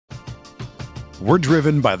We're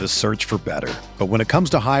driven by the search for better. But when it comes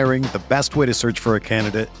to hiring, the best way to search for a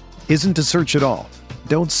candidate isn't to search at all.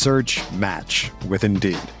 Don't search, match with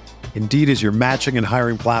Indeed. Indeed is your matching and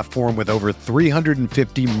hiring platform with over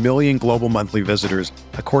 350 million global monthly visitors,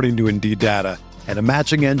 according to Indeed data, and a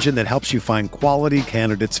matching engine that helps you find quality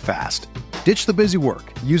candidates fast. Ditch the busy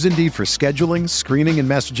work. Use Indeed for scheduling, screening, and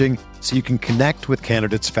messaging so you can connect with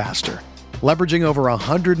candidates faster. Leveraging over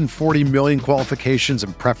 140 million qualifications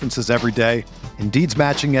and preferences every day, Indeed's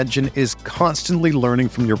matching engine is constantly learning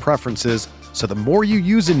from your preferences, so the more you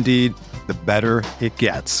use Indeed, the better it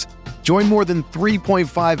gets. Join more than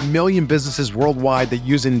 3.5 million businesses worldwide that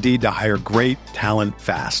use Indeed to hire great talent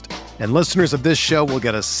fast. And listeners of this show will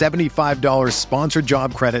get a $75 sponsored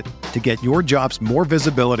job credit to get your jobs more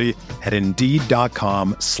visibility at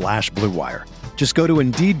Indeed.com/Blue Wire. Just go to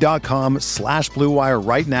Indeed.com/Blue Wire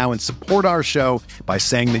right now and support our show by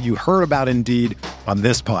saying that you heard about Indeed on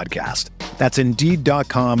this podcast. That's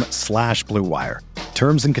Indeed.com/Blue Wire.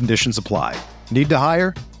 Terms and conditions apply. Need to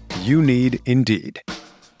hire? You need Indeed.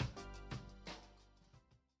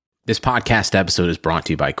 This podcast episode is brought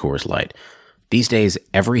to you by Coors Light. These days,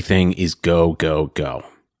 everything is go, go, go.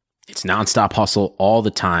 It's nonstop hustle all the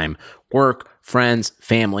time. Work, friends,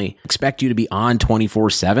 family expect you to be on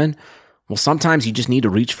 24/7. Well, sometimes you just need to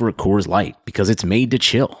reach for a Coors Light because it's made to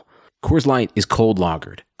chill. Coors Light is cold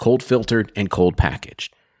lagered, cold filtered, and cold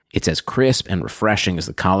packaged. It's as crisp and refreshing as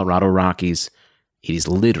the Colorado Rockies. It is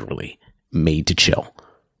literally made to chill.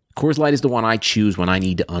 Coors Light is the one I choose when I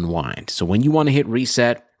need to unwind. So when you want to hit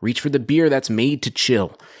reset, reach for the beer that's made to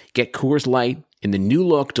chill. Get Coors Light in the new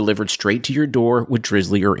look delivered straight to your door with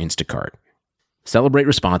Drizzly or Instacart. Celebrate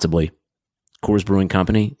responsibly. Coors Brewing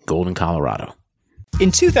Company, Golden, Colorado. In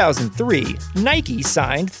 2003, Nike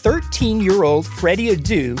signed 13-year-old Freddie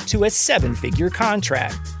Adu to a 7-figure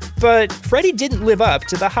contract. But Freddie didn't live up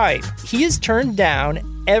to the hype. He has turned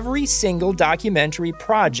down every single documentary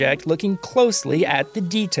project looking closely at the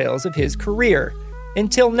details of his career.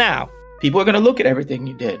 Until now. People are going to look at everything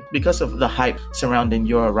you did because of the hype surrounding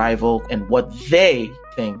your arrival and what they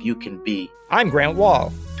think you can be. I'm Grant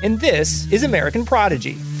Wall, and this is American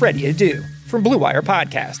Prodigy, Freddie Adu, from Blue Wire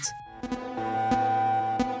Podcasts.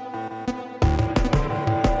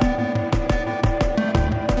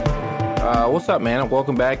 What's up, man?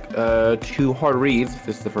 Welcome back to Hard Reads.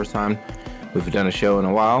 This is the first time we've done a show in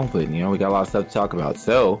a while, but we got a lot of stuff to talk about.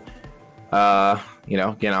 So, again,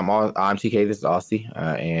 I'm TK. This is Austin,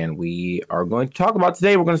 and we are going to talk about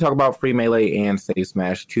today. We're going to talk about Free Melee and Save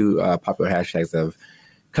Smash, two popular hashtags that have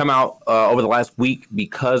come out over the last week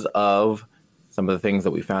because of some of the things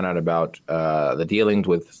that we found out about the dealings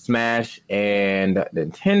with Smash and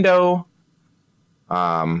Nintendo.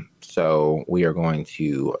 So we are going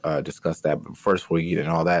to discuss that. But first, before we get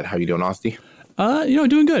into all that, how you doing, Austin?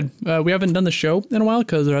 Doing good. We haven't done the show in a while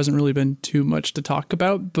because there hasn't really been too much to talk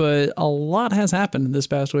about, but a lot has happened this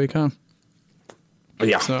past week, huh?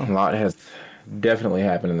 Yeah, a lot has definitely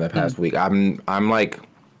happened in the past week. I'm kind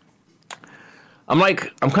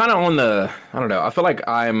of on the, I don't know. I feel like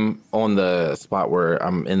I'm on the spot where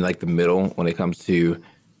I'm in like the middle when it comes to,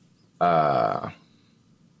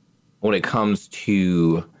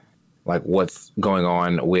 like what's going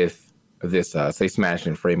on with this, say Smash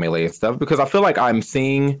and Free Melee and stuff, because I feel like I'm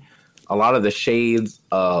seeing a lot of the shades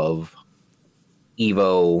of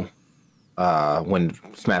Evo when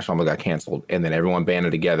Smash almost got canceled, and then everyone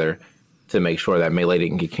banded together to make sure that Melee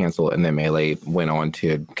didn't get canceled, and then Melee went on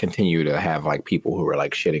to continue to have like people who were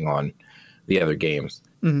like shitting on the other games.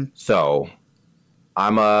 Mm-hmm. So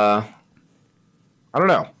I'm I don't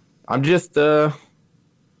know. I'm just I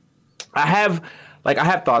have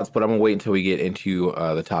thoughts, but I'm gonna wait until we get into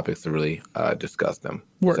the topics to really discuss them.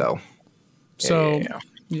 Word.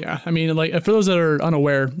 Yeah. I mean, like for those that are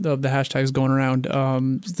unaware of the hashtags going around,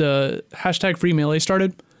 the hashtag Free Melee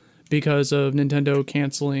started because of Nintendo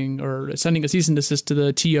canceling or sending a cease and desist to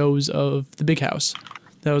the TOs of the Big House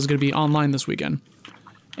that was going to be online this weekend,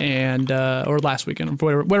 and or last weekend,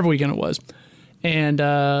 or whatever weekend it was. And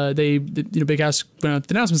Big House went out with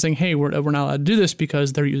the announcement saying, hey, we're not allowed to do this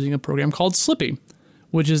because they're using a program called Slippy,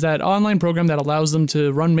 which is that online program that allows them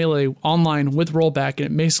to run Melee online with rollback, and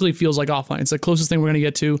it basically feels like offline. It's the closest thing we're going to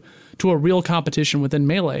get to a real competition within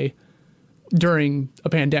Melee during a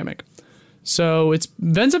pandemic. So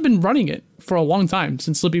Vens have been running it for a long time,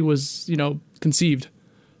 since Slippy was, conceived.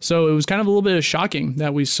 So it was kind of a little bit shocking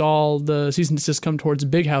that we saw the cease and desist come towards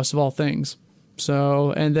Big House of all things.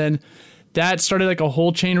 So, and then that started like a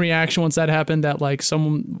whole chain reaction once that happened, that like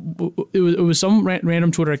it was some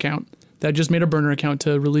random Twitter account that just made a burner account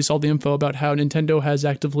to release all the info about how Nintendo has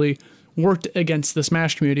actively worked against the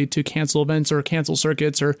Smash community to cancel events or cancel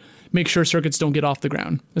circuits or make sure circuits don't get off the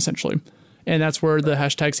ground, essentially. And that's where the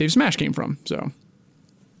hashtag Save Smash came from.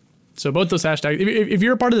 So both those hashtags, if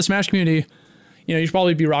you're a part of the Smash community, you should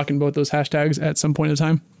probably be rocking both those hashtags at some point in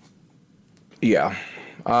time. Yeah.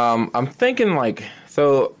 I'm thinking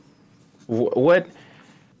so what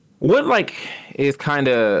is kind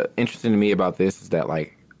of interesting to me about this is that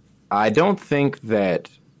I don't think that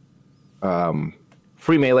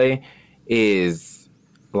Free Melee is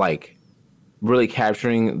really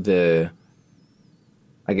capturing the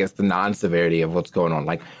non-severity of what's going on.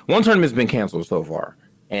 One tournament's been canceled so far,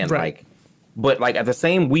 and right. But at the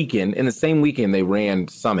same weekend, they ran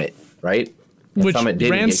Summit, right? And which Summit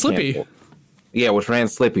didn't ran get Slippy. Canceled. Yeah, which ran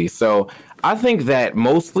Slippy. So I think that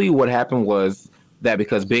mostly what happened was that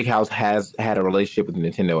because Big House has had a relationship with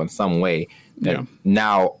Nintendo in some way, that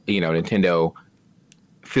now Nintendo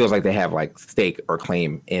feels like they have stake or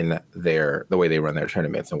claim in the way they run their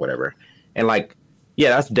tournaments and whatever. And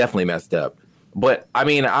that's definitely messed up. But I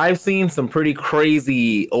mean, I've seen some pretty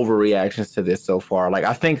crazy overreactions to this so far.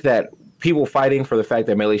 I think that people fighting for the fact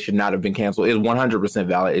that Melee should not have been canceled is 100%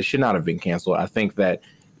 valid. It should not have been canceled. I think that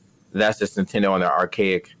that's just Nintendo and their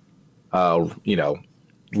archaic,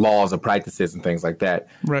 laws and practices and things like that.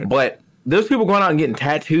 Right. But there's people going out and getting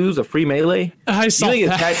tattoos of Free Melee. I saw you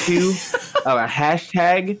get that. a tattoo of a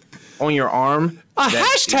hashtag on your arm. A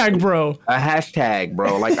hashtag, bro. A hashtag,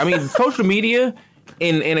 bro. Social media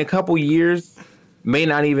in a couple years may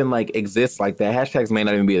not even exist like that. Hashtags may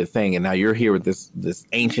not even be a thing, and now you're here with this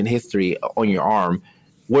ancient history on your arm,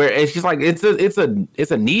 where it's just it's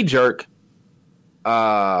a knee jerk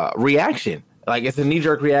reaction. It's a knee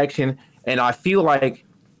jerk reaction, and I feel like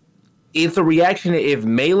it's a reaction if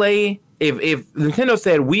Melee, if Nintendo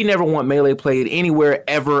said we never want Melee played anywhere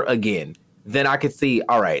ever again, then I could see,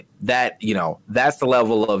 all right, that that's the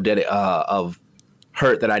level of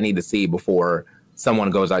hurt that I need to see before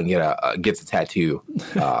someone goes out and gets a tattoo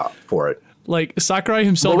for it. Sakurai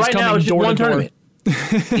himself right is coming now, it's just door one to door. tournament.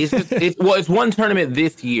 It's one tournament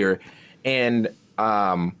this year, and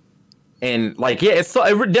it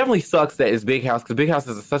definitely sucks that it's Big House, because Big House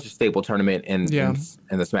is such a staple tournament in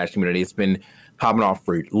the Smash community. It's been popping off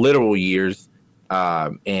for literal years,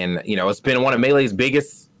 and it's been one of Melee's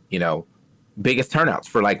biggest turnouts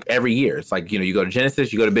for every year. It's you go to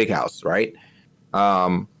Genesis, you go to Big House, right?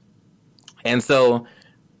 And so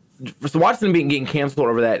watching them getting canceled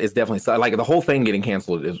over that is definitely the whole thing getting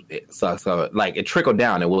canceled it sucks. So it trickled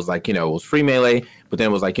down. It was it was Free Melee, but then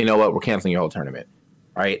it was you know what, we're canceling your whole tournament,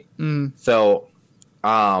 right? So,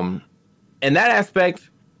 in that aspect,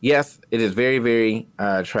 yes, it is very, very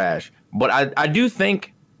trash. But I do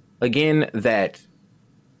think again that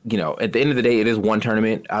at the end of the day, it is one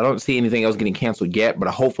tournament. I don't see anything else getting canceled yet, but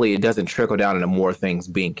hopefully it doesn't trickle down into more things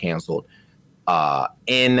being canceled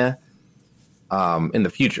in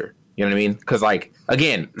the future. You know what I mean? Because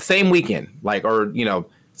again, same weekend,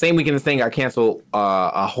 same weekend this thing got canceled.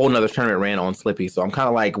 A whole nother tournament ran on Slippy. So I'm kind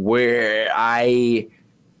of where I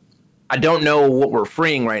don't know what we're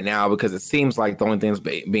freeing right now, because it seems like the only thing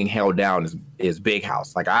that's being held down is Big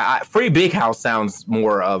House. Free Big House sounds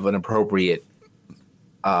more of an appropriate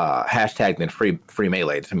hashtag than free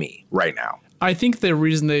Melee to me right now. I think the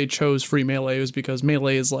reason they chose Free Melee was because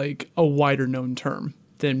Melee is a wider known term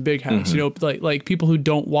than Big House. Mm-hmm. People who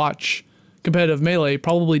don't watch competitive Melee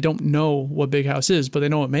probably don't know what Big House is, but they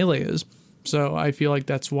know what Melee is. So I feel like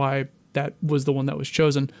that's why that was the one that was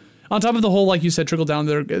chosen. On top of the whole, like you said, trickle down,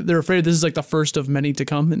 they're afraid this is the first of many to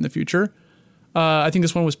come in the future. I think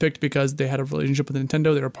this one was picked because they had a relationship with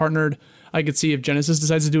Nintendo. They were partnered. I could see if Genesis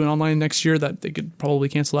decides to do an online next year that they could probably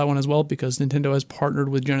cancel that one as well, because Nintendo has partnered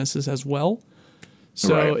with Genesis as well.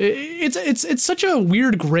 So right. It's such a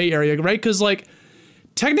weird gray area, right? Because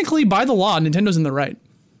technically by the law, Nintendo's in the right.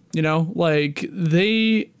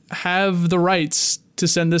 They have the rights to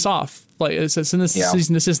send this off. Send this cease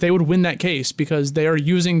and desist. They would win that case because they are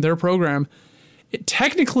using their program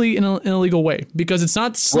technically in a legal way, because it's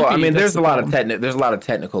not Slippy. Well, I mean, there's a lot of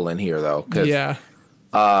technical in here though. Yeah.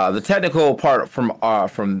 The technical part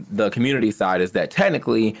from the community side is that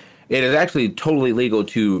technically it is actually totally legal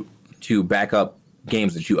to back up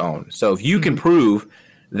games that you own. So if you can prove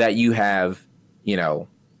that you have,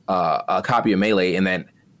 a copy of Melee and that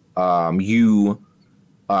you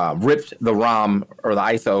ripped the ROM or the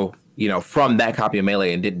ISO, from that copy of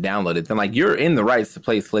Melee and didn't download it, then you're in the rights to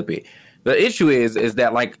play Slippy. The issue is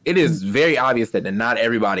that it is very obvious that not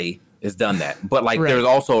everybody has done that, but right. There's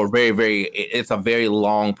also it's a very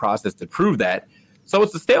long process to prove that. So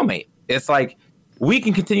it's a stalemate. It's we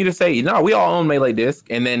can continue to say, we all own Melee Disc,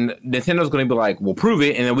 and then Nintendo's going to be well, prove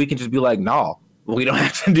it, and then we can just be no, we don't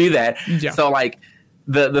have to do that. Yeah. So like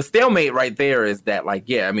the stalemate right there is that like,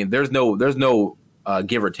 yeah, I mean, there's no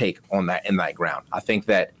give or take on that in that ground. I think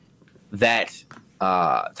that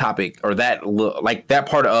topic or that like that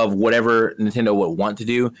part of whatever Nintendo would want to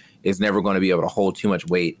do is never going to be able to hold too much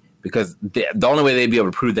weight, because the only way they'd be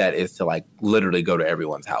able to prove that is to like literally go to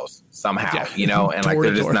everyone's house somehow, you know, and like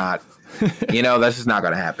they're just not, you know, that's just not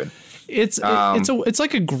going to happen. It's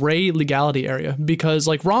like a gray legality area, because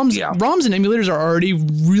like ROMs and emulators are already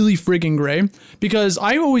really friggin' gray, because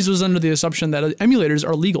I always was under the assumption that emulators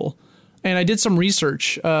are legal. And I did some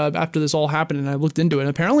research after this all happened, and I looked into it. And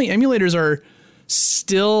apparently emulators are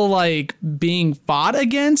still like being fought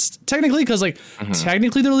against technically, because like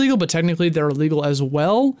technically they're legal, but technically they're illegal as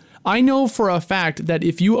well. I know for a fact that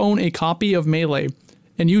if you own a copy of Melee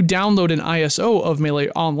and you download an ISO of Melee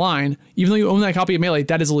online, even though you own that copy of Melee,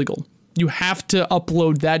 that is illegal. You have to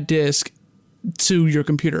upload that disc to your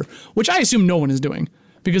computer, which I assume no one is doing,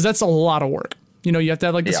 because that's a lot of work. You know, you have to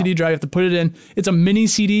have like the CD drive, you have to put it in. It's a mini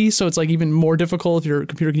CD, so it's like even more difficult if your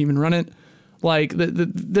computer can even run it. Like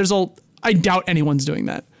I doubt anyone's doing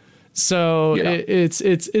that. So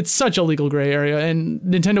it's such a legal gray area, and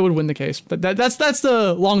Nintendo would win the case. But that's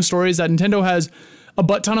the long story, is that Nintendo has a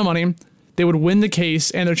butt ton of money. They would win the case,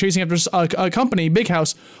 and they're chasing after a company, Big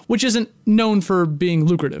House, which isn't known for being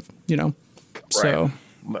lucrative, you know. Right. So,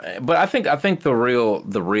 but I think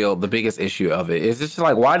the biggest issue of it is just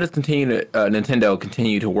like, why does Nintendo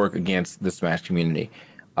continue to work against the Smash community?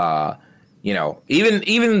 You know,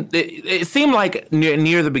 even it seemed like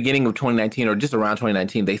near the beginning of 2019 or just around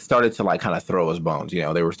 2019, they started to like kind of throw us bones. You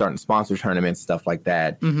know, they were starting to sponsor tournaments, stuff like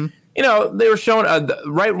that. Mm-hmm. You know, they were showing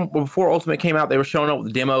right before Ultimate came out, they were showing up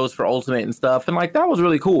with demos for Ultimate and stuff. And like, that was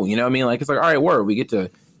really cool. You know what I mean? Like, it's like, all right, we get to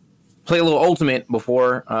play a little Ultimate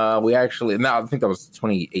before we actually, I think that was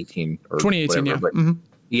 2018 or 2018. Whatever, Yeah. But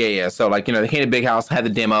yeah. So like, you know, they came to Big House, had the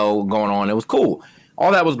demo going on. It was cool.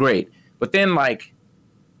 All that was great. But then like,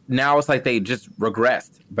 now it's like they just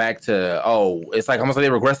regressed back to, it's like almost like they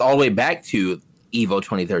regressed all the way back to Evo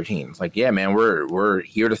 2013. It's like, yeah, man, we're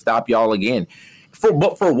here to stop y'all again.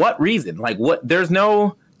 But for what reason? Like, what?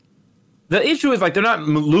 The issue is like they're not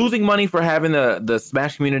losing money for having the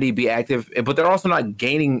Smash community be active, but they're also not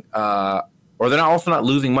gaining, or they're not also not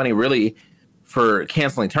losing money really for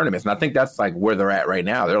canceling tournaments. And I think that's like where they're at right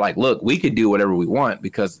now. They're like, look, we could do whatever we want,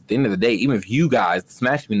 because at the end of the day, even if you guys, the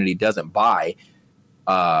Smash community, doesn't buy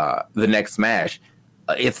the next Smash,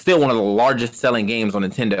 it's still one of the largest selling games on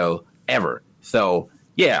Nintendo ever. So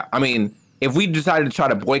yeah, I mean, if we decided to try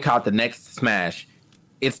to boycott the next Smash,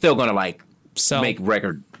 it's still gonna like make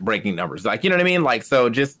record-breaking numbers. Like, you know what I mean? Like, so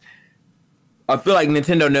just, I feel like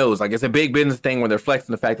Nintendo knows, like, it's a big business thing where they're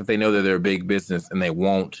flexing the fact that they know that they're a big business, and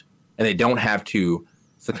they don't have to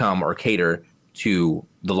succumb or cater to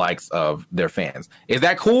the likes of their fans. Is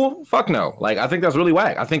that cool? Fuck no. Like, I think that's really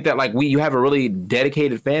whack. I think that like you have a really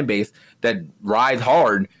dedicated fan base that rides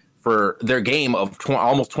hard for their game of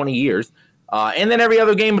almost 20 years, and then every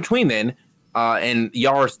other game between then. And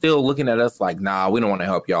y'all are still looking at us like, nah, we don't want to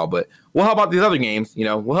help y'all, but we'll help out these other games. You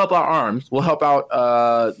know, we'll help out ARMS, we'll help out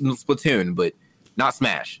Splatoon, but not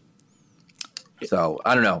Smash. So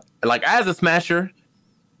I don't know. Like, as a Smasher,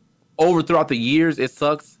 throughout the years, it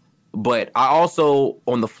sucks. But I also,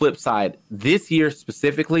 on the flip side, this year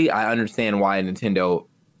specifically, I understand why Nintendo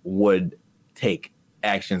would take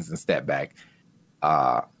actions and step back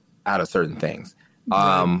out of certain things.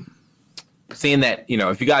 Seeing that, you know,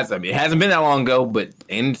 if you guys, I mean, it hasn't been that long ago, but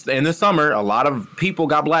in the summer, a lot of people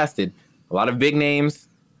got blasted. A lot of big names,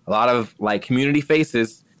 a lot of like community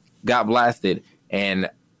faces got blasted. And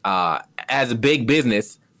as a big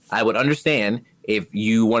business, I would understand if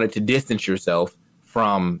you wanted to distance yourself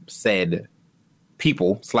from said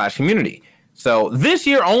people / community. So this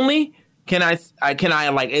year only can I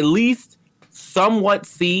like at least somewhat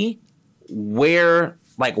see where,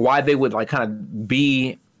 like, why they would like kind of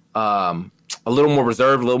be a little more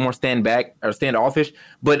reserved, a little more stand back or standoffish.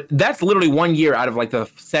 But that's literally 1 year out of like the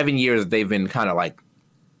 7 years that they've been kind of like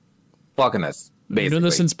fucking us, basically. Doing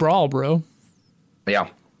this since Brawl, bro. Yeah.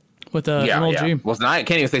 With MLG. Yeah. Well, I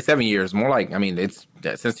can't even say 7 years. More like, I mean, it's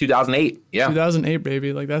since 2008. Yeah. 2008,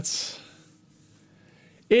 baby. Like, that's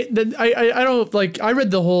it. I don't like, I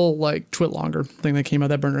read the whole like TwitLonger thing that came out,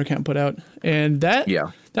 that burner account put out. And that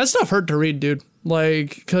stuff hurt to read, dude.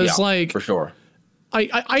 Like, cause like, for sure.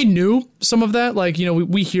 I knew some of that, like, you know,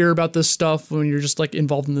 we hear about this stuff when you're just like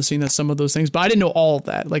involved in the scene, that's some of those things, but I didn't know all of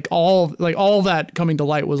that. Like all of that coming to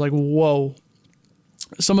light was like, whoa.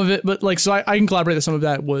 Some of it, but like, so I can collaborate that some of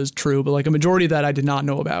that was true, but like a majority of that I did not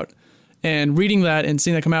know about. And reading that and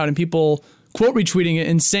seeing that come out and people quote retweeting it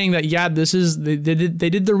and saying that, yeah, this is, they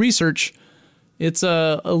did the research It's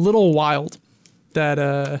a little wild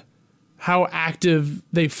that how active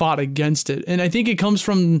they fought against it. And I think it comes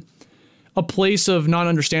from a place of not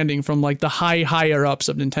understanding from like the higher ups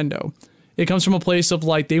of Nintendo. It comes from a place of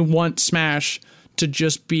like they want Smash to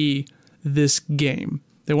just be this game.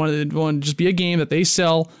 They want to just be a game that they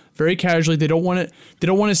sell very casually. They don't want it. They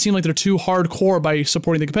don't want to seem like they're too hardcore by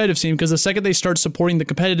supporting the competitive scene, because the second they start supporting the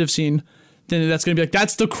competitive scene, then that's going to be like,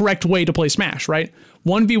 that's the correct way to play Smash, right?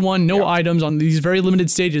 1v1, no items on these very limited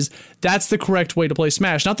stages. That's the correct way to play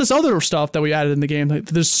Smash. Not this other stuff that we added in the game. Like,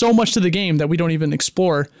 there's so much to the game that we don't even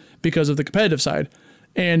explore because of the competitive side.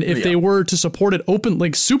 And if they were to support it open,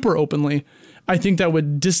 like super openly, I think that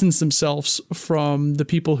would distance themselves from the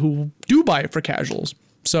people who do buy it for casuals.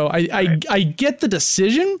 So I get the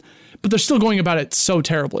decision, but they're still going about it so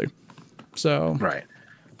terribly. So right.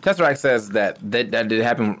 Tesseract says that did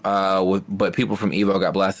happen, but people from Evo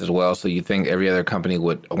got blasted as well. So you think every other company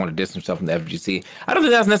would want to distance themselves from the FGC? I don't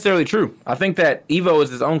think that's necessarily true. I think that Evo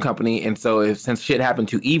is its own company, and so since shit happened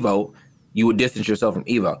to Evo, you would distance yourself from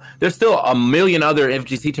Evo. There's still a million other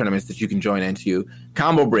FGC tournaments that you can join into.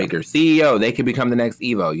 Combo Breaker, CEO, they could become the next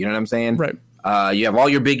Evo. You know what I'm saying? Right. You have all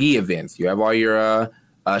your Big E events. You have all your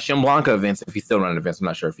Shem Blanca events, if he's still running events. I'm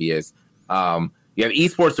not sure if he is. You have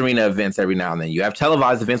esports arena events every now and then. You have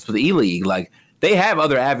televised events for the E-League. Like, they have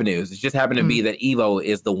other avenues. It's just happened to be that Evo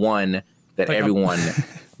is the one that everyone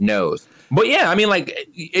knows. But yeah, I mean, like,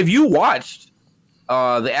 if you watched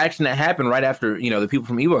the action that happened right after, the people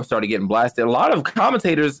from Evo started getting blasted, a lot of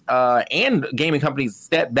commentators and gaming companies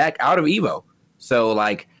stepped back out of Evo. So,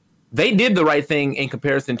 like, they did the right thing in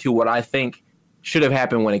comparison to what I think should have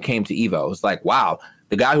happened when it came to Evo. It's like, wow,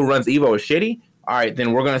 the guy who runs Evo is shitty. All right,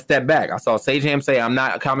 then we're going to step back. I saw Sageham say, I'm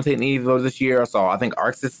not commentating Evo this year. I think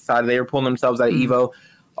Arxis decided they were pulling themselves out of Evo.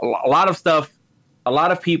 A lot of stuff, a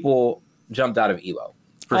lot of people jumped out of Evo,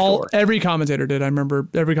 for sure. Every commentator did. I remember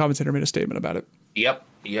every commentator made a statement about it. Yep.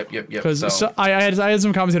 Because I had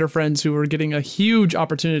some commentator friends who were getting a huge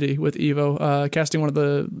opportunity with Evo, casting one of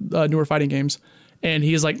the newer fighting games. And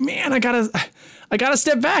he's like, man, I gotta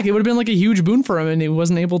step back. It would have been like a huge boon for him, and he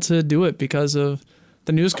wasn't able to do it because of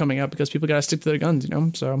the news coming up, because people got to stick to their guns,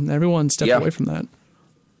 So everyone stepped away from that.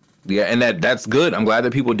 Yeah, and that's good. I'm glad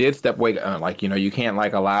that people did step away. You can't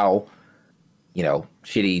allow,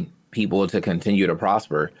 shitty people to continue to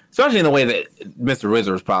prosper, especially in the way that Mr.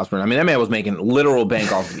 RZA was prospering. I mean, that man was making literal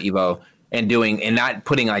bank off of Evo and not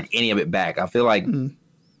putting any of it back. I feel like,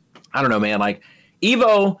 I don't know, man, like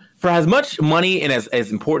Evo, for as much money and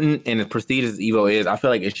as important and as prestigious as Evo is, I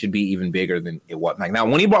feel like it should be even bigger than it was. Like, now,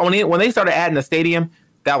 when they started adding the stadium,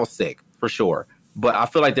 that was sick for sure. But I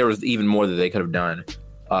feel like there was even more that they could have done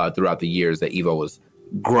throughout the years that Evo was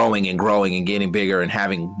growing and getting bigger and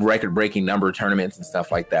having record-breaking number of tournaments and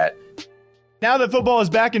stuff like that. Now that football is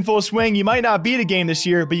back in full swing, you might not be at a game this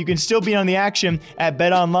year, but you can still be on the action at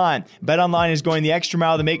BetOnline. BetOnline is going the extra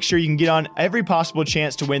mile to make sure you can get on every possible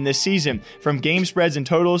chance to win this season. From game spreads and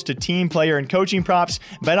totals to team, player, and coaching props,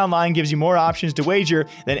 BetOnline gives you more options to wager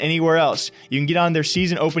than anywhere else. You can get on their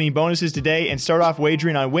season opening bonuses today and start off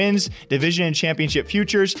wagering on wins, division, and championship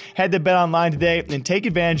futures. Head to BetOnline today and take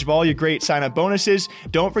advantage of all your great sign-up bonuses.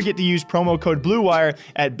 Don't forget to use promo code BlueWire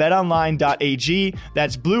at betonline.ag.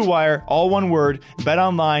 That's BlueWire, all one word.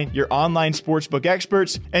 BetOnline, your online sportsbook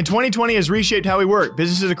experts. And 2020 has reshaped how we work.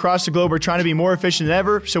 Businesses across the globe are trying to be more efficient than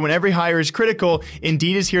ever, so when every hire is critical,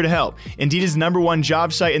 Indeed is here to help. Indeed is the #1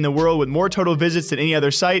 job site in the world with more total visits than any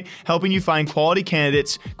other site, helping you find quality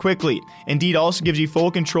candidates quickly. Indeed also gives you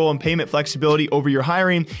full control and payment flexibility over your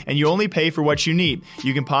hiring, and you only pay for what you need.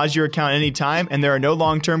 You can pause your account anytime, and there are no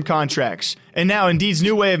long-term contracts. And now, Indeed's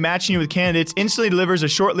new way of matching you with candidates instantly delivers a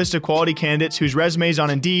short list of quality candidates whose resumes on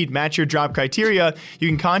Indeed match your job criteria. You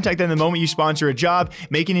can contact them the moment you sponsor a job,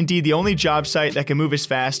 making Indeed the only job site that can move as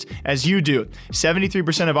fast as you do.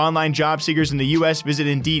 73% of online job seekers in the U.S. visit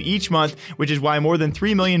Indeed each month, which is why more than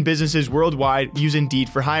 3 million businesses worldwide use Indeed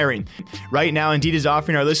for hiring. Right now, Indeed is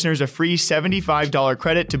offering our listeners a free $75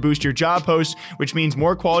 credit to boost your job post, which means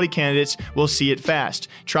more quality candidates will see it fast.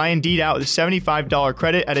 Try Indeed out with a $75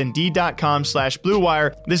 credit at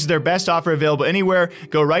Indeed.com/BlueWire. This is their best offer available anywhere.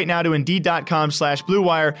 Go right now to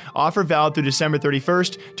Indeed.com/BlueWire. Offer valid through December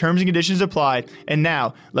 31st. Terms and conditions apply. And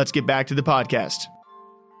now, let's get back to the podcast.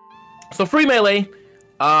 So Free Melee,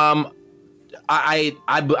 I'm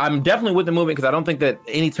definitely with the movement because I don't think that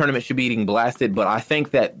any tournament should be getting blasted, but I think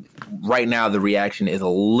that right now the reaction is a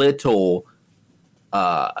little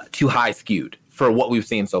too high skewed for what we've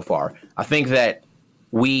seen so far. I think that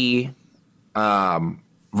we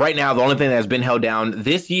right now, the only thing that has been held down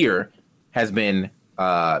this year has been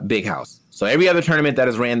Big House. So every other tournament that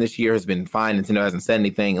is ran this year has been fine. Nintendo hasn't said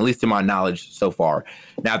anything, at least to my knowledge so far.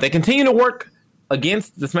 Now, if they continue to work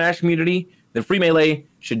against the Smash community, then Free Melee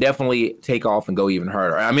should definitely take off and go even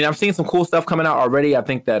harder. I mean, I've seen some cool stuff coming out already. I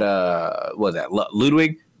think that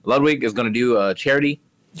Ludwig is going to do a charity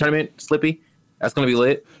tournament, Slippy. That's going to be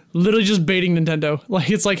lit. Literally just baiting Nintendo. Like,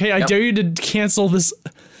 it's like, hey, I dare you to cancel this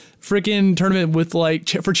freaking tournament with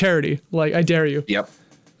for charity. Like, I dare you. Yep.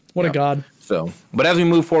 What a god. So, but as we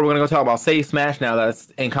move forward, we're going to go talk about Save Smash now.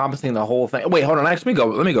 That's encompassing the whole thing. Wait, hold on. Actually,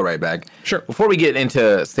 let me go right back. Sure. Before we get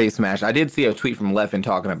into Save Smash, I did see a tweet from Leffen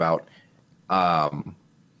talking about, everyone's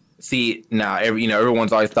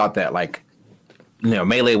always thought that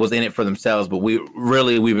Melee was in it for themselves, but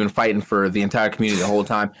we've been fighting for the entire community the whole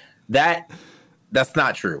time. That's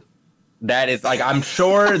not true. That is I'm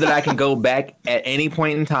sure that I can go back at any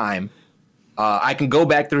point in time. I can go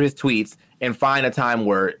back through his tweets and find a time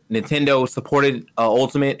where Nintendo supported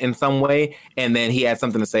Ultimate in some way, and then he had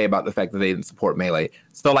something to say about the fact that they didn't support Melee.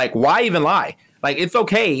 So, why even lie? It's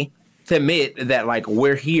okay to admit that,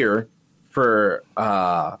 we're here for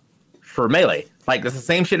Melee. It's the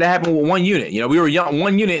same shit that happened with One Unit. We were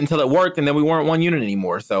one unit until it worked, and then we weren't one unit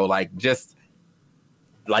anymore. So, you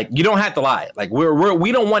don't have to lie.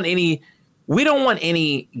 We don't want any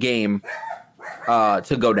game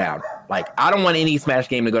to go down. I don't want any Smash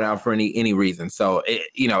game to go down for any reason. So,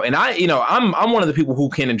 I'm one of the people who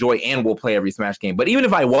can enjoy and will play every Smash game. But even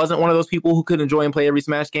if I wasn't one of those people who could enjoy and play every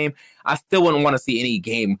Smash game, I still wouldn't want to see any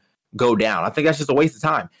game go down. I think that's just a waste of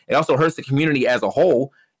time. It also hurts the community as a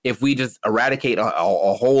whole if we just eradicate a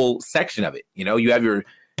whole section of it. You have your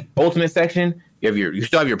Ultimate section, you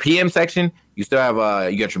still have your PM section, you still have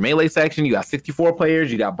you got your Melee section, you got 64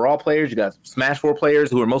 players, you got Brawl players, you got Smash 4 players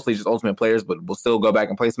who are mostly just Ultimate players but will still go back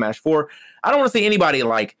and play Smash 4. I don't want to see anybody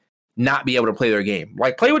not be able to play their game.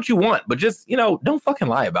 Play what you want, but just don't fucking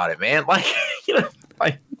lie about it, man.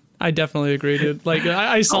 I definitely agree, dude.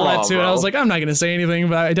 I saw that too, and I was like, I'm not gonna say anything,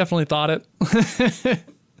 but I definitely thought it.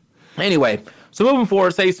 Anyway, so moving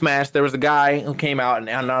forward, Save Smash, there was a guy who came out, an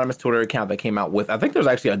anonymous Twitter account that came out with, I think there's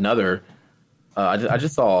actually another, I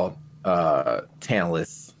just saw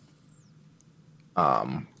Tantalus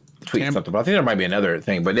tweet something, but I think there might be another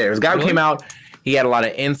thing. But there's a guy who came out, he had a lot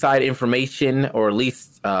of inside information, or at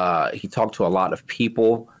least he talked to a lot of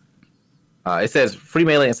people. It says Free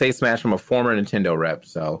Melee and Save Smash from a former Nintendo rep.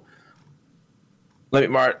 So let me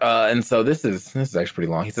mark. And so this is actually pretty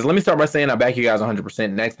long. He says, "Let me start by saying I back you guys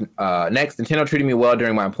 100%. Next, Nintendo treated me well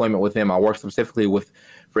during my employment with them. I worked specifically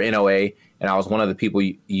for NOA, and I was one of the people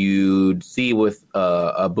you'd see with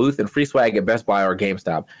a booth and free swag at Best Buy or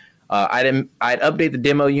GameStop. I'd update the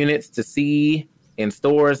demo units to see in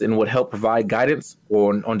stores and would help provide guidance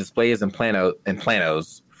on displays and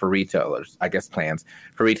planos for retailers. I guess plans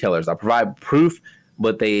for retailers. I provide proof."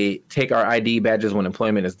 But they take our ID badges when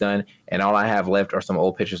employment is done, and all I have left are some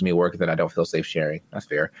old pictures of me working that I don't feel safe sharing. That's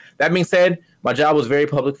fair. That being said, my job was very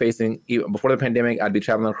public-facing. Even before the pandemic, I'd be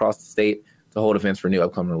traveling across the state to hold events for new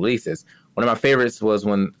upcoming releases. One of my favorites was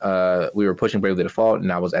when we were pushing Bravely Default,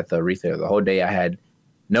 and I was at the retailer the whole day. I had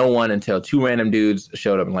no one until 2 random dudes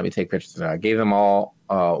showed up and let me take pictures. And I gave them all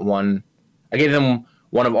one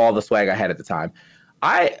of all the swag I had at the time. All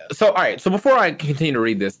right. So before I continue to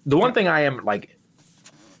read this, the one thing I am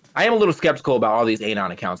a little skeptical about all these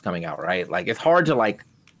Anon accounts coming out, right? It's hard to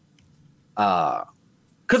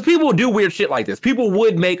because people will do weird shit like this. People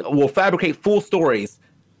will fabricate full stories,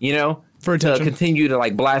 for attention, to continue to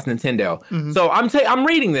blast Nintendo. Mm-hmm. So I'm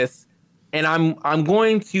reading this, and I'm not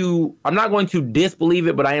going to disbelieve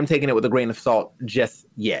it, but I am taking it with a grain of salt just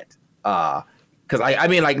yet. Because I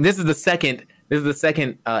mean, this is the second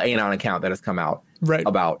Anon account that has come out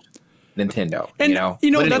about Nintendo, and But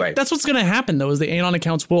anyway. that's what's going to happen though, is the Anon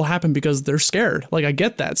accounts will happen because they're scared. I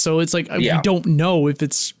get that. So it's we don't know if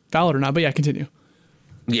it's valid or not, but yeah, continue.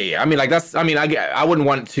 Yeah. I mean, I wouldn't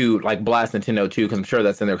want to blast Nintendo too, because I'm sure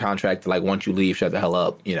that's in their contract to once you leave, shut the hell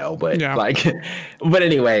up, but but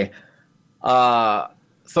anyway,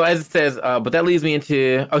 so as it says, but that leads me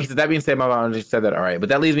into, he said, that being said, my mom just said that, all right, but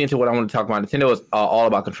that leads me into what I want to talk about. Nintendo is all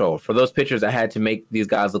about control. For those pictures, I had to make these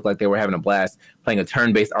guys look like they were having a blast playing a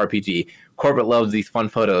turn-based RPG. Corporate loves these fun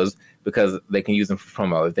photos because they can use them for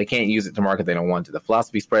promo. If they can't use it to market, they don't want to. The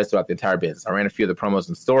philosophy spreads throughout the entire business. I ran a few of the promos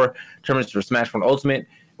in store. Tournaments for Smash 4 Ultimate,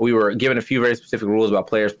 we were given a few very specific rules about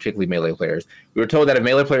players, particularly Melee players. We were told that if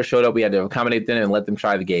Melee players showed up, we had to accommodate them and let them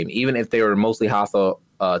try the game, even if they were mostly hostile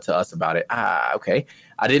to us about it. Okay.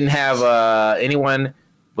 I didn't have anyone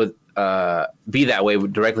be that way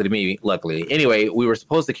directly to me, luckily. Anyway, we were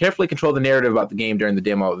supposed to carefully control the narrative about the game during the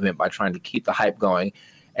demo event by trying to keep the hype going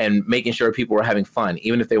and making sure people were having fun,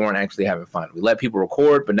 even if they weren't actually having fun. We let people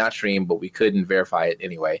record, but not stream, but we couldn't verify it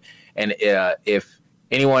anyway. And if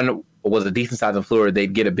anyone was a decent size influencer,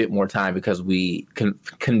 they'd get a bit more time because we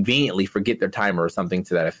conveniently forget their timer or something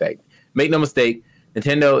to that effect. Make no mistake,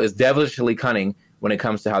 Nintendo is devilishly cunning when it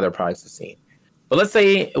comes to how their products are seen. But let's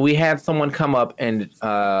say we had someone come up and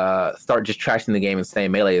start just trashing the game and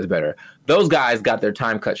saying Melee is better. Those guys got their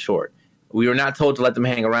time cut short. We were not told to let them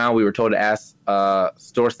hang around. We were told to ask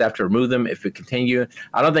store staff to remove them if it continued.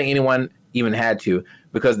 I don't think anyone even had to,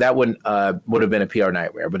 because that would have been a PR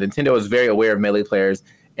nightmare. But Nintendo is very aware of Melee players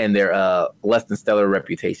and their less than stellar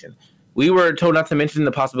reputation. We were told not to mention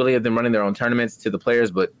the possibility of them running their own tournaments to the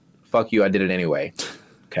players, but fuck you, I did it anyway.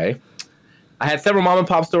 Okay. I had several mom and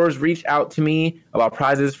pop stores reach out to me about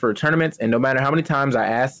prizes for tournaments, and no matter how many times I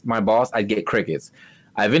asked my boss, I'd get crickets.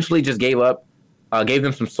 I eventually just gave up, gave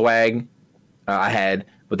them some swag I had,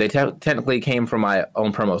 but they technically came from my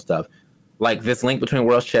own promo stuff. Like this link between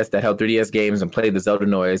World's Chest that held 3DS games and played the Zelda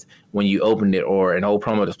noise when you opened it, or an old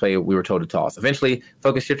promo display we were told to toss. Eventually,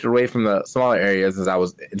 focus shifted away from the smaller areas as I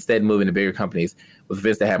was instead moving to bigger companies with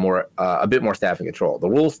events that had a bit more staff and control. The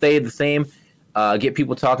rules stayed the same, get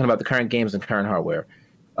people talking about the current games and current hardware.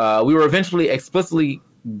 We were eventually explicitly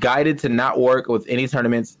guided to not work with any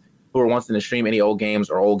tournaments who were wanting to stream any old games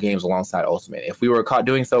or old games alongside Ultimate. If we were caught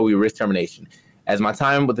doing so, we risked termination. As my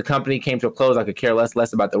time with the company came to a close, I could care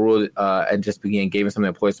less about the rule and just began giving some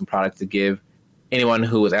employees some products to give anyone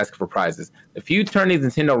who was asking for prizes. The few tourneys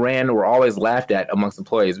Nintendo ran were always laughed at amongst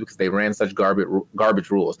employees because they ran such garbage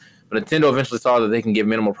rules. But Nintendo eventually saw that they can give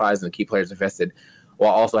minimal prizes and keep players invested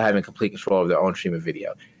while also having complete control of their own stream of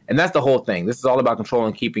video. And that's the whole thing. This is all about control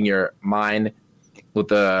and keeping your mind with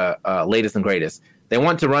the latest and greatest. They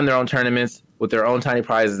want to run their own tournaments with their own tiny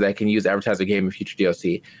prizes that can use advertiser game in future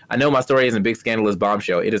DLC. I know my story isn't a big scandalous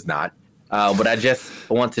bombshell. It is not. But I just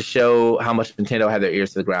want to show how much Nintendo had their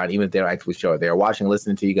ears to the ground, even if they don't actually show it. They are watching,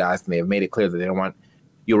 listening to you guys, and they have made it clear that they don't want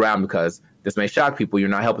you around because this may shock people. You're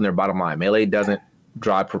not helping their bottom line. Melee doesn't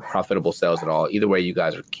drive profitable sales at all. Either way, you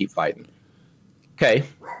guys are keep fighting. Okay.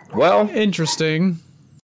 Well. Interesting.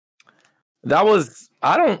 That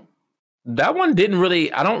one didn't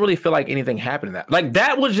really, I don't really feel like anything happened in that. Like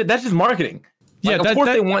that's just marketing. Like, yeah, of course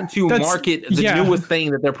they want to market the newest thing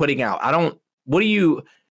that they're putting out.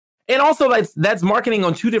 And also that's marketing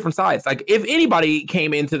on two different sides. Like if anybody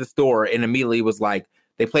came into the store and immediately was like,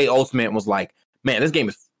 they played Ultimate and was like, man, this game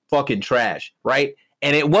is fucking trash, right?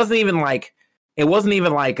 And it wasn't even like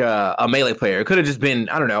a Melee player. It could have just been,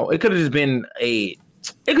 I don't know, it could have been a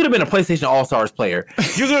PlayStation All-Stars player.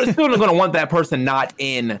 You're still going to want that person not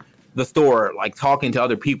in the store, like talking to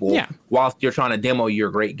other people whilst you're trying to demo your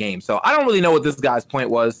great game. So I don't really know what this guy's point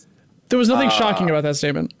was. There was nothing shocking about that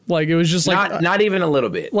statement. Like it was just like not even a little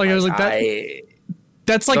bit. Like it was like that.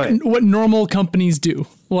 That's like what normal companies do.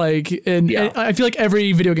 Like, and I feel like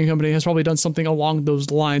every video game company has probably done something along those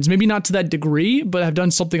lines. Maybe not to that degree, but have done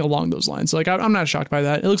something along those lines. So like I'm not shocked by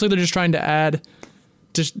that. It looks like they're just trying to add,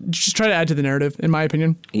 just try to add to the narrative, in my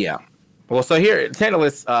opinion. Yeah. Well, so here,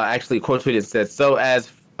 Tantalus actually quote tweeted and said, so as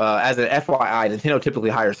an FYI, Nintendo typically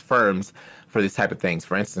hires firms for these type of things.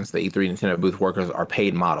 For instance, the E3 Nintendo booth workers are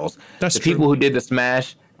paid models. That's true. People who did the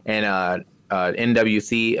Smash and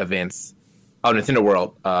NWC events, Nintendo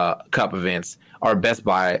World Cup events, are at Best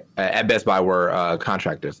Buy were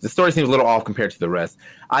contractors. The story seems a little off compared to the rest.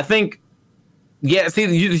 I think, you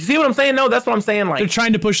see what I'm saying? No, that's what I'm saying. Like they're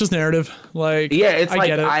trying to push this narrative. Like, yeah, it's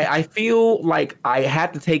I feel like I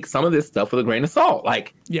have to take some of this stuff with a grain of salt.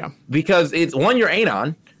 Like, because it's one, you're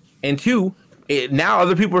Anon, and two, now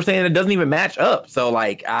other people are saying it doesn't even match up. So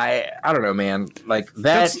like I don't know, man. Like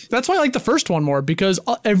that's why I like the first one more, because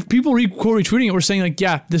people retweeting it were saying like,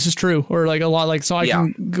 yeah, this is true, or like a lot, like, so I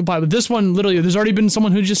can comply. But this one, literally, there's already been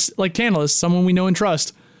someone who just, like Tantalus, someone we know and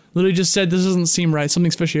trust, literally just said this doesn't seem right.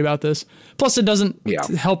 Something's fishy about this. Plus, it doesn't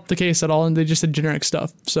help the case at all, and they just said generic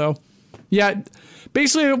stuff. So yeah,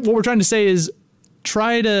 basically what we're trying to say is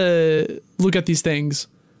try to look at these things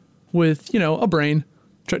with, a brain.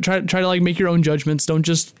 Try to like make your own judgments. Don't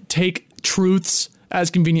just take truths as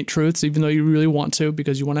convenient truths, even though you really want to,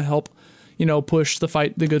 because you want to help, push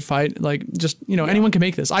the good fight. Like just, anyone can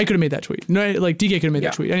make this. I could have made that tweet. No, like DK could have made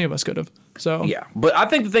that tweet. Any of us could have. So yeah, but I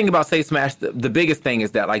think the thing about Say Smash, the biggest thing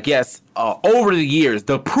is that, like, yes, over the years,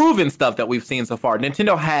 the proven stuff that we've seen so far,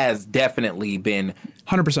 Nintendo has definitely been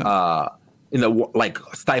 100% in the like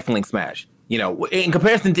stifling Smash. In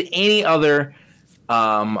comparison to any other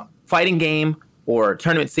fighting game or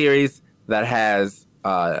tournament series that has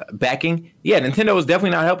backing, Nintendo is definitely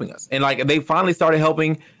not helping us. And like they finally started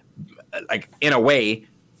helping, like in a way,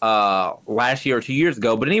 last year or 2 years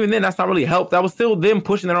ago. But even then, that's not really helped. That was still them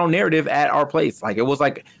pushing their own narrative at our place. Like, it was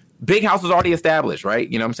like Big House was already established, right?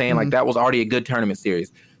 You know what I'm saying? Like, that was already a good tournament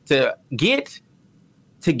series. To get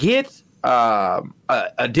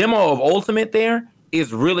a demo of Ultimate there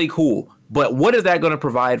is really cool. But what is that going to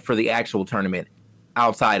provide for the actual tournament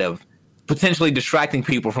outside of potentially distracting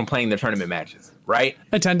people from playing their tournament matches, right?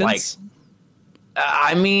 Attendance. Like,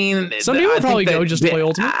 I mean, some people probably go just to play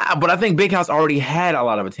Ultimate. But I think Big House already had a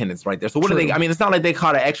lot of attendance right there. So what True. do they? I mean, it's not like they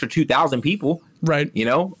caught an extra 2,000 people, right? You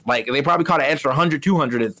know, like they probably caught an extra 100,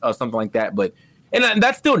 200 or something like that. But and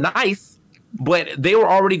that's still nice. But they were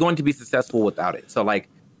already going to be successful without it. So like,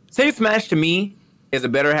 Save Smash to me is a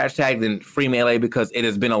better hashtag than Free Melee because it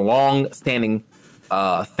has been a long-standing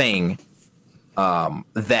thing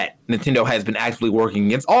that Nintendo has been actively working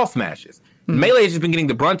against all Smashes. Melee has just been getting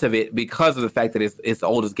the brunt of it because of the fact that it's the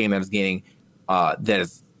oldest game that is getting that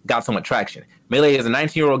has got so much traction. Melee is a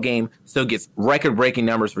 19-year-old game, still gets record-breaking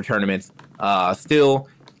numbers for tournaments, still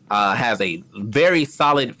has a very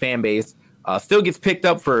solid fan base, still gets picked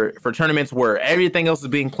up for tournaments where everything else is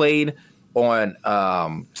being played on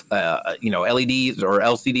LEDs or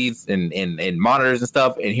LCDs and monitors and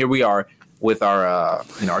stuff. And here we are with our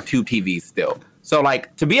our tube TVs still. So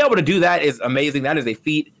like, to be able to do that is amazing. That is a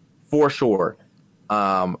feat for sure.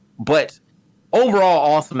 But overall,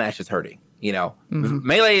 All Smash is hurting. You know,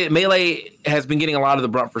 Melee has been getting a lot of the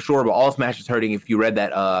brunt for sure, but All Smash is hurting. If you read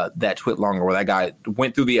that tweet longer where that guy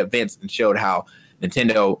went through the events and showed how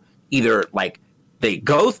Nintendo either like they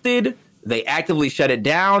ghosted, they actively shut it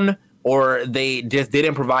down, or they just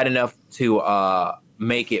didn't provide enough to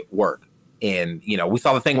make it work. And, you know, we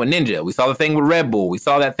saw the thing with Ninja. We saw the thing with Red Bull. We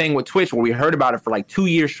saw that thing with Twitch where we heard about it for like 2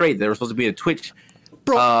 years straight. There was supposed to be a Twitch.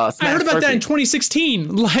 Bro, I heard about that in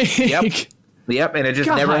 2016. Like, Yep, and it just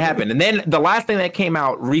never happened. And then the last thing that came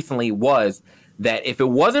out recently was that if it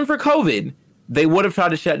wasn't for COVID, they would have tried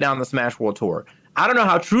to shut down the Smash World Tour. I don't know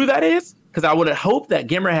how true that is, because I would have hoped that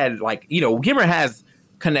Gimmer had, like, you know, Gimmer has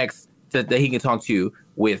connects that he can talk to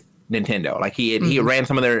with Nintendo. Like, he ran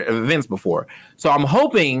some of their events before. So I'm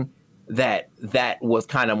hoping that was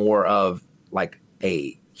kind of more of like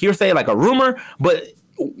a hearsay, like a rumor. But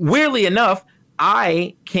weirdly enough,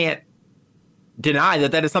 I can't deny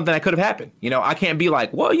that is something that could have happened. You know, I can't be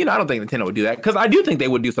like, well, you know, I don't think Nintendo would do that, because I do think they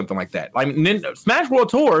would do something like that. Like, Smash World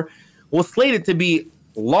Tour was slated to be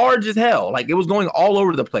large as hell. Like, it was going all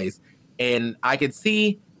over the place. And I could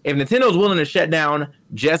see if Nintendo's willing to shut down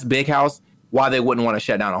just Big House, why they wouldn't want to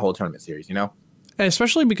shut down a whole tournament series, you know?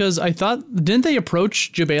 Especially because I thought, didn't they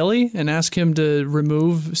approach Jabali and ask him to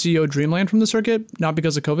remove CEO Dreamland from the circuit? Not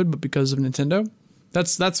because of COVID, but because of Nintendo? I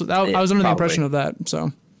was under the impression of that,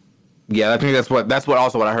 so... Yeah, I think that's what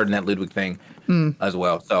I heard in that Ludwig thing as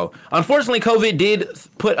well. So unfortunately, COVID did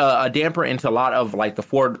put a damper into a lot of like the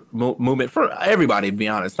forward movement for everybody, to be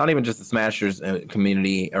honest. Not even just the Smashers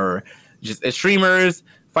community or just streamers,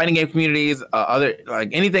 fighting game communities, other like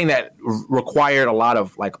anything that required a lot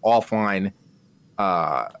of like offline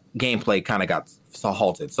gameplay kind of got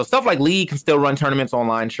halted. So stuff like League can still run tournaments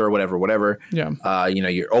online, sure, whatever. Yeah. You know,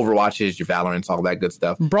 your Overwatches, your Valorants, all that good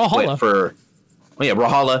stuff. Brawlhalla.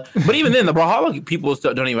 Brawlhalla. But even then, the Brawlhalla people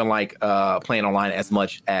still don't even like playing online as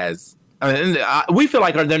much as. I mean, we feel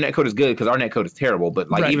like their netcode is good because our netcode is terrible.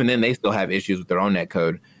 But like even then, they still have issues with their own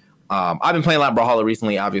netcode. I've been playing a lot of Brawlhalla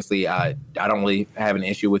recently. Obviously, I don't really have an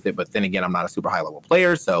issue with it. But then again, I'm not a super high level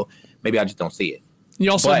player, so maybe I just don't see it.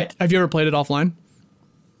 Have you ever played it offline?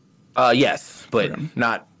 Yes, but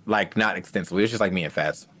not extensively. It's just like me and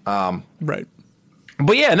Fats. Right.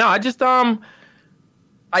 But yeah, no, I don't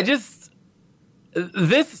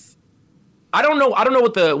know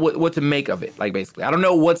what to make of it. Like, basically, I don't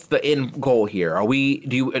know what's the end goal here. Are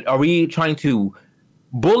we trying to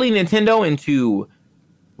bully Nintendo into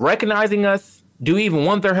recognizing us? Do we even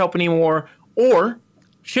want their help anymore? Or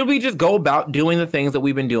should we just go about doing the things that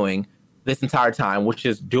we've been doing this entire time, which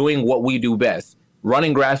is doing what we do best,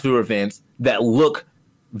 running grassroots events that look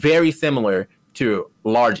very similar to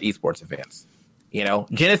large esports events? You know,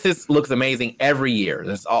 Genesis looks amazing every year.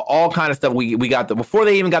 There's all kind of stuff. We got before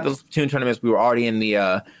they even got those Splatoon tournaments. We were already in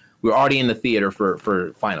the theater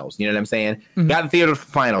for finals. You know what I'm saying? Mm-hmm. Got the theater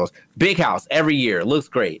for finals. Big House every year looks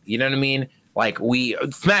great. You know what I mean? Like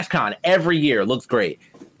SmashCon every year looks great.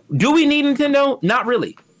 Do we need Nintendo? Not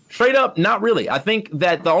really. Straight up, not really. I think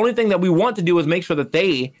that the only thing that we want to do is make sure that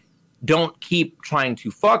they don't keep trying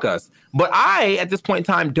to fuck us. But I, at this point in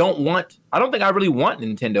time, I don't think I really want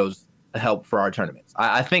Nintendo's help for our tournaments.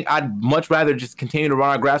 I think I'd much rather just continue to run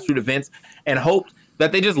our grassroots events and hope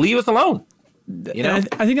that they just leave us alone. You know,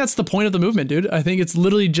 I think that's the point of the movement, dude. I think it's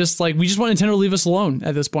literally just like we just want Nintendo to leave us alone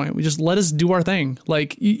at this point. We just let us do our thing.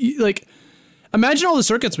 Like, like imagine all the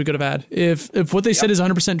circuits we could have had if what they said is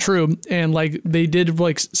 100% true, and like they did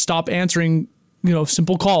like stop answering, you know,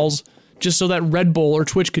 simple calls just so that Red Bull or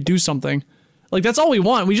Twitch could do something. Like that's all we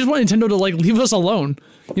want. We just want Nintendo to like leave us alone.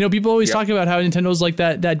 You know, people always talk about how Nintendo's like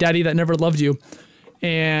that daddy that never loved you.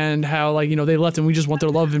 And how, like, you know, they left and we just want their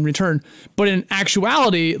love in return. But in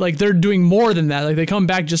actuality, like, they're doing more than that. Like, they come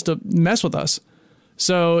back just to mess with us.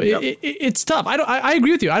 So it's tough. I agree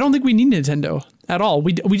with you. I don't think we need Nintendo at all.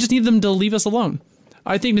 We just need them to leave us alone.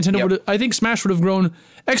 I think Nintendo I think Smash would have grown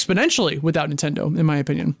exponentially without Nintendo, in my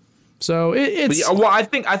opinion. So it's. Well, I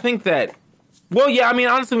think that. Well, yeah. I mean,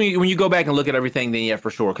 honestly, when you go back and look at everything, then yeah, for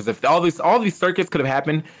sure. Because if all these circuits could have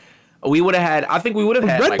happened, we would have had. I think we would have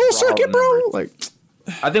had Red Bull circuit, bro. Like.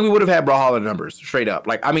 I think we would have had Brawlhalla numbers straight up.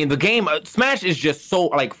 Like, I mean, the game Smash is just so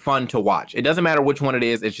like fun to watch. It doesn't matter which one it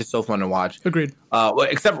is. It's just so fun to watch. Agreed. I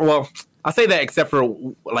say that except for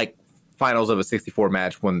like finals of a 64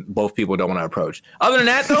 match when both people don't want to approach. Other than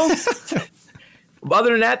that,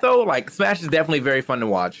 though, like Smash is definitely very fun to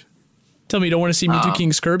watch. Tell me you don't want to see Mewtwo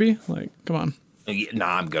King's Kirby? Like, come on.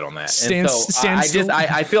 Nah, I'm good on that.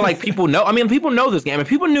 I feel like people know. I mean, people know this game. And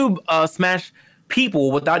people knew Smash.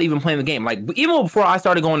 People without even playing the game. Like even before I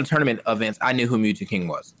started going to tournament events, I knew who Mewtwo King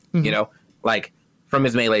was. You know, like from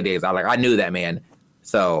his Melee days, I knew that man.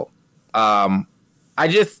 So, I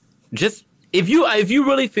just if you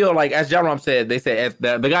really feel like, as John Rom said, they said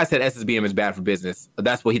the guy said SSBM is bad for business.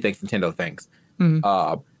 That's what he thinks Nintendo thinks.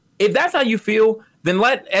 If that's how you feel, then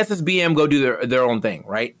let SSBM go do their own thing,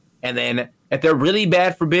 right? And then if they're really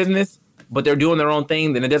bad for business, but they're doing their own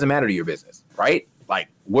thing, then it doesn't matter to your business, right? Like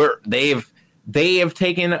they have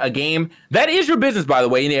taken a game that is your business, by the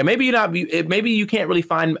way. Yeah, maybe you can't really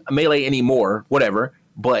find Melee anymore, whatever,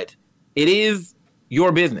 but it is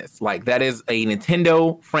your business. Like that is a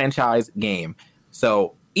Nintendo franchise game.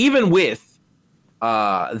 So even with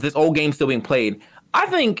this old game still being played, I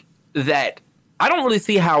think that I don't really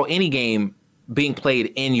see how any game being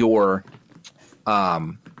played in your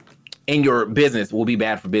business will be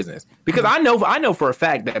bad for business, because I know for a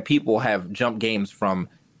fact that people have jumped games from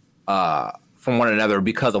one another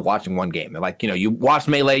because of watching one game. They're like, you know, you watch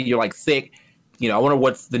Melee, you're like sick. You know, I wonder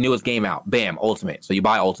what's the newest game out. Bam, Ultimate. So you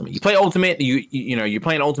buy Ultimate. You play Ultimate. You know, you're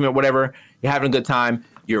playing Ultimate, whatever. You're having a good time.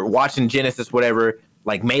 You're watching Genesis, whatever.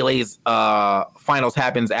 Like Melee's finals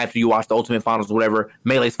happens after you watch the Ultimate finals, whatever.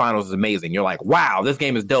 Melee's finals is amazing. You're like, wow, this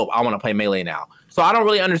game is dope. I want to play Melee now. So I don't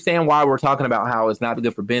really understand why we're talking about how it's not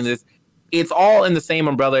good for business. It's all in the same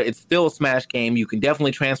umbrella. It's still a Smash game. You can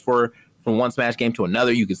definitely transfer from one Smash game to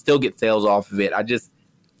another. You can still get sales off of it.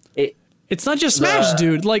 It's not just Smash,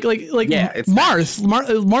 dude. Like yeah, it's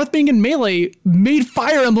Marth being in Melee made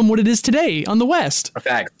Fire Emblem what it is today on the West.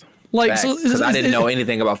 Facts. Like, because I didn't know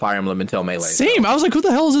anything about Fire Emblem until Melee. Same. So. I was like, who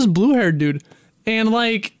the hell is this blue-haired dude? And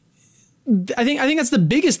like, I think that's the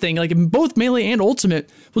biggest thing. Like, both Melee and Ultimate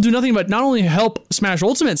will do nothing but not only help Smash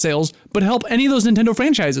Ultimate sales, but help any of those Nintendo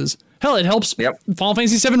franchises. Hell, it helps Final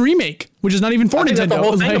Fantasy VII Remake, which is not even for Nintendo. That's the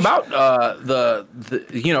whole thing about the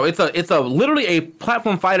you know, it's a literally a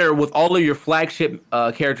platform fighter with all of your flagship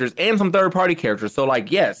characters and some third party characters. So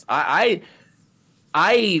like, yes, I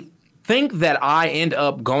think that I end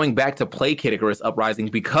up going back to play Kid Icarus Uprising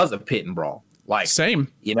because of Pit and Brawl. Like, same.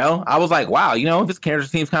 You know, I was like, wow, you know, this character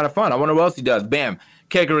seems kind of fun. I wonder what else he does. Bam.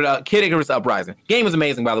 Kid Icarus Uprising. Game is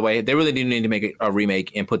amazing, by the way. They really do need to make a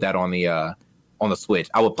remake and put that on the Switch.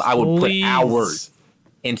 I would put hours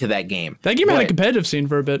into that game. That game had a competitive scene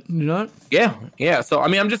for a bit, you know? Yeah. So I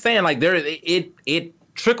mean, I'm just saying, like, it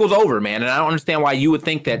trickles over, man, and I don't understand why you would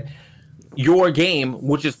think that your game,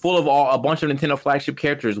 which is full of a bunch of Nintendo flagship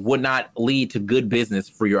characters, would not lead to good business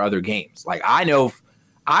for your other games. Like, I know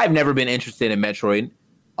I've never been interested in Metroid,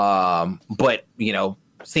 but you know,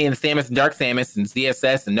 seeing Samus and Dark Samus and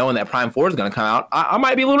CSS and knowing that Prime 4 is going to come out, I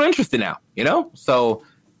might be a little interested now, you know? So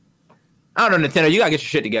I don't know, Nintendo, you got to get your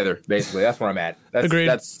shit together, basically. That's where I'm at. Agreed.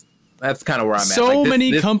 That's kind of where I'm at. So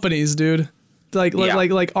many companies, dude. Like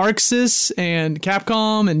ArcSys and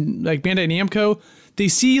Capcom and like Bandai Namco, they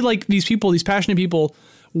see like these passionate people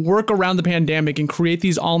work around the pandemic and create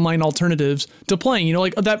these online alternatives to playing. You know,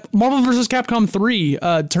 like that Marvel vs. Capcom 3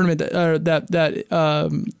 tournament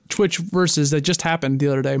that Twitch versus that just happened the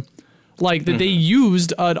other day. Like that they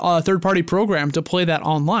used a third-party program to play that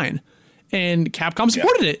online. And Capcom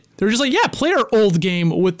supported it. They were just like, yeah, play our old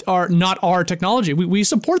game with not our technology. We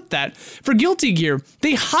support that. For Guilty Gear,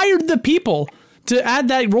 they hired the people to add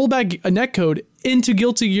that rollback netcode into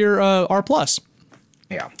Guilty Gear R+.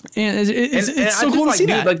 Yeah, and it's so cool to see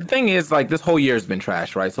that. Like the thing is, like this whole year has been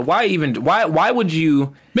trash, right? So why would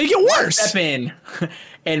you make it worse? Step in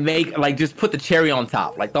and make just put the cherry on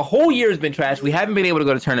top. Like the whole year has been trash. We haven't been able to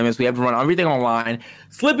go to tournaments. We have to run everything online.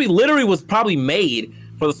 Slippy literally was probably made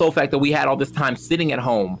for the sole fact that we had all this time sitting at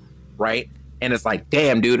home, right? And it's like,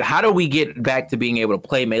 damn, dude, how do we get back to being able to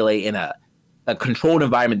play Melee in a controlled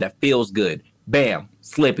environment that feels good? Bam,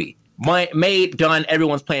 Slippy. Made, done,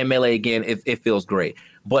 everyone's playing Melee again. It feels great.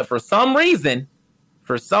 But for some reason,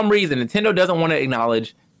 Nintendo doesn't want to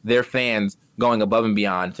acknowledge their fans going above and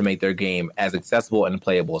beyond to make their game as accessible and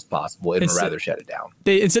playable as possible, and rather shut it down.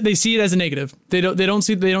 They see it as a negative. They don't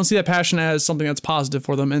see that passion as something that's positive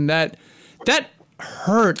for them, and that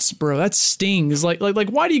hurts, bro. That stings. Like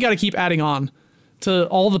why do you got to keep adding on to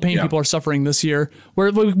all the pain people are suffering this year?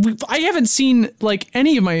 Where I haven't seen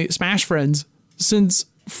any of my Smash friends since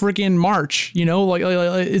freaking March, like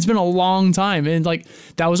it's been a long time, and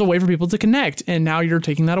that was a way for people to connect, and now you're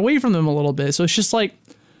taking that away from them a little bit. So it's just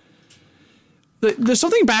there's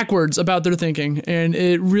something backwards about their thinking, and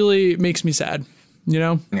it really makes me sad,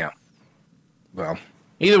 Yeah. Well,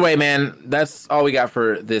 either way, man, that's all we got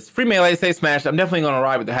for this free Melee Say Smash. I'm definitely going to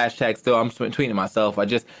ride with the hashtag still. I'm tweeting myself. I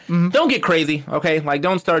just don't get crazy, okay?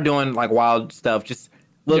 Don't start doing wild stuff. Just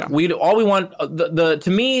look, all we want, to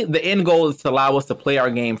me, the end goal is to allow us to play our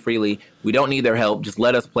game freely. We don't need their help. Just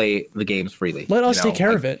let us play the games freely. Let us take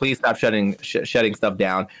care of it. Please stop shutting stuff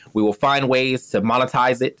down. We will find ways to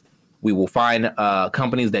monetize it. We will find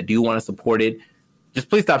companies that do want to support it. Just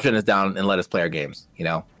please stop shutting us down and let us play our games,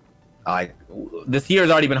 This year has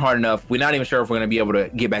already been hard enough. We're not even sure if we're going to be able to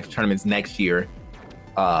get back to tournaments next year.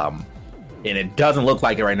 And it doesn't look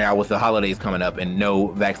like it right now with the holidays coming up and no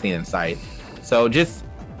vaccine in sight. So just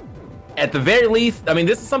at the very least, I mean,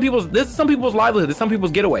 this is some people's livelihood. This is some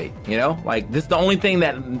people's getaway, this is the only thing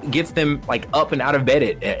that gets them up and out of bed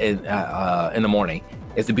in the morning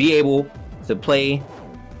is to be able to play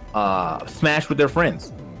Smash with their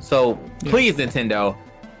friends. So please, Nintendo,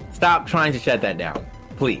 stop trying to shut that down.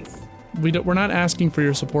 Please. We're not asking for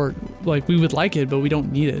your support. We would like it, but we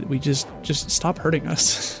don't need it. We just stop hurting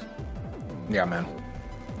us. Yeah, man.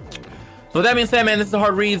 So with that being said, man, this is the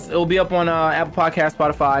Hard Reads. It will be up on Apple Podcasts,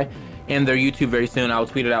 Spotify, and their YouTube very soon. I will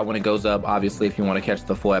tweet it out when it goes up, obviously, if you want to catch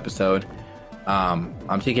the full episode. I'm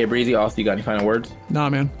TK Breezy. Also, you got any final words? Nah,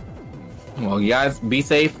 man. Well, you guys, be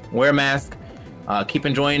safe. Wear a mask. Keep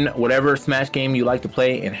enjoying whatever Smash game you like to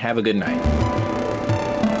play, and have a good night.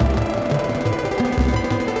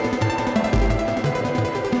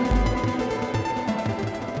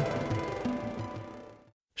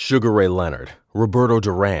 Sugar Ray Leonard, Roberto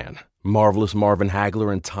Duran, Marvelous Marvin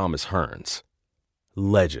Hagler, and Thomas Hearns.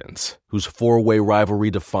 Legends, whose four-way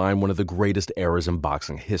rivalry defined one of the greatest eras in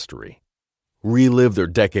boxing history. Relive their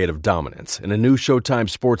decade of dominance in a new Showtime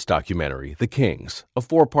sports documentary, The Kings, a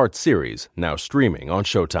 4-part series now streaming on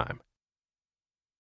Showtime.